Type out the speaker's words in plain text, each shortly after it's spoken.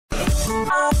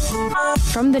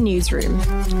From the newsroom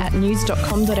at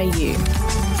news.com.au.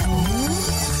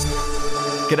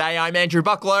 G'day, I'm Andrew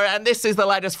Buckler and this is the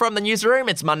latest from the newsroom.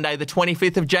 It's Monday the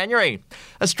 25th of January.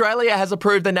 Australia has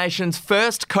approved the nation's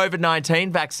first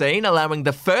COVID-19 vaccine, allowing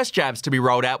the first jabs to be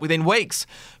rolled out within weeks.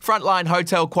 Frontline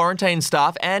hotel quarantine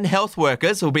staff and health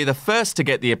workers will be the first to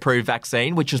get the approved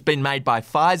vaccine, which has been made by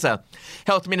Pfizer.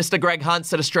 Health Minister Greg Hunt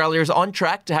said Australia is on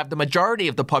track to have the majority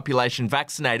of the population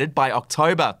vaccinated by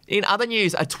October. In other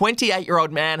news, a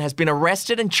 28-year-old man has been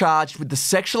arrested and charged with the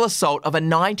sexual assault of a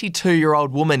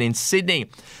 92-year-old woman in Sydney.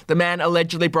 The man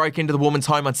allegedly broke into the woman's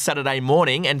home on Saturday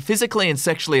morning and physically and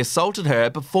sexually assaulted her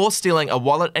before stealing a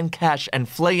wallet and cash and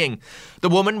fleeing. The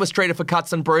woman was treated for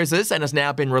cuts and bruises and has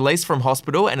now been released from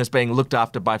hospital and is being looked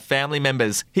after by family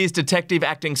members. Here's Detective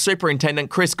Acting Superintendent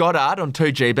Chris Goddard on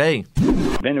 2GB.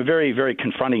 Been a very, very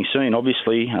confronting scene,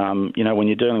 obviously. When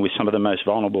you're dealing with some of the most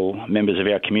vulnerable members of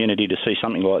our community, to see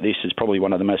something like this is probably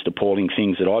one of the most appalling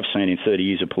things that I've seen in 30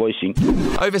 years of policing.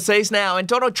 Overseas now, and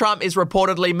Donald Trump is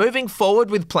reportedly moving forward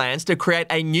with plans to create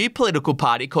a new political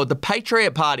party called the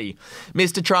Patriot Party.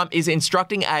 Mr. Trump is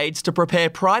instructing aides to prepare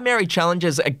primary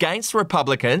challenges against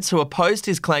Republicans who opposed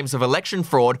his claims of election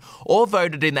fraud or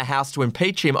voted in the House to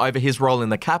impeach him over his role in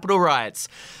the Capitol riots.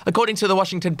 According to the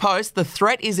Washington Post, the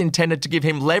threat is intended to give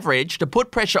him leverage to put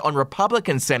pressure on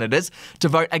Republican senators to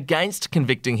vote against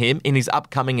convicting him in his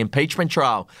upcoming impeachment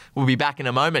trial. We'll be back in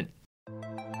a moment.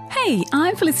 Hey,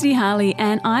 I'm Felicity Harley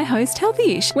and I host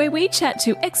Healthyish, where we chat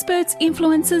to experts,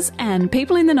 influencers and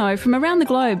people in the know from around the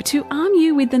globe to arm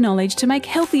you with the knowledge to make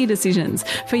healthier decisions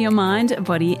for your mind,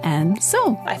 body and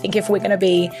soul. I think if we're going to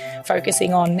be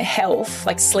focusing on health,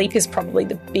 sleep is probably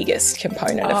the biggest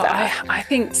component of that. I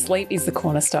think sleep is the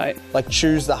cornerstone.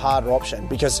 Choose the harder option,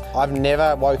 because I've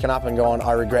never woken up and gone,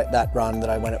 I regret that run that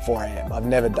I went at 4 a.m. I've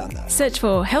never done that. Search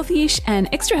for Healthyish and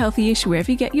Extra Healthyish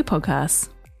wherever you get your podcasts.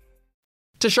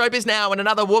 To showbiz now, and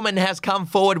another woman has come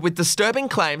forward with disturbing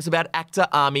claims about actor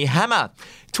Armie Hammer.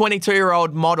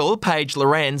 22-year-old model Paige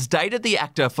Lorenz dated the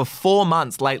actor for 4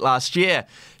 months late last year.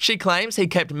 She claims he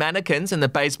kept mannequins in the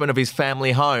basement of his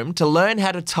family home to learn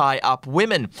how to tie up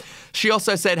women. She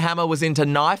also said Hammer was into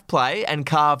knife play and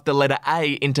carved the letter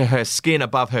A into her skin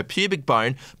above her pubic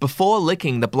bone before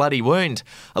licking the bloody wound.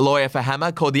 A lawyer for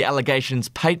Hammer called the allegations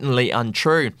patently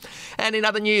untrue. And in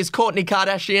other news, Kourtney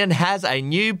Kardashian has a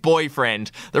new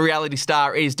boyfriend. The reality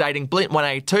star is dating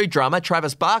Blink-182 drummer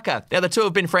Travis Barker. Now, the two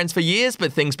have been friends for years,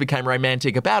 but things became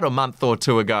romantic about a month or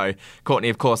two ago. Kourtney,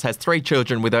 of course, has 3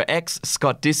 children with her ex,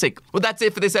 Scott Disick. Well, that's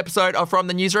it for this episode of From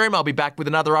the Newsroom. I'll be back with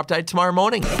another update tomorrow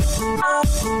morning.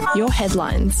 Your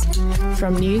headlines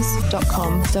from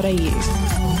news.com.au.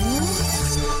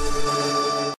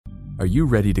 Are you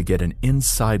ready to get an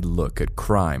inside look at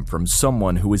crime from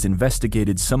someone who has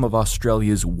investigated some of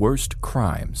Australia's worst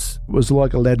crimes? It was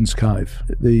like Aladdin's Cave.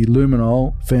 The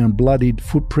luminol found bloodied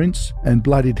footprints and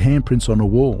bloodied handprints on a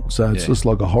wall, so it's just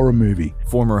like a horror movie.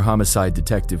 Former homicide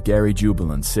detective Gary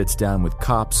Jubilant sits down with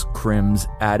cops, crims,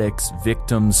 addicts,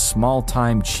 victims,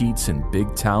 small-time cheats, and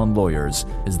big-town lawyers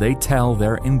as they tell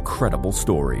their incredible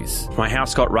stories. My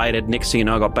house got raided. Next thing you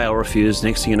know, I got bail refused.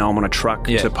 Next thing you know, I'm on a truck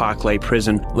to Parklea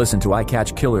Prison. Listen to I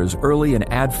Catch Killers early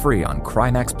and ad-free on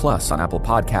Crimex Plus on Apple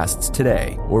Podcasts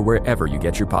today or wherever you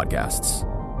get your podcasts.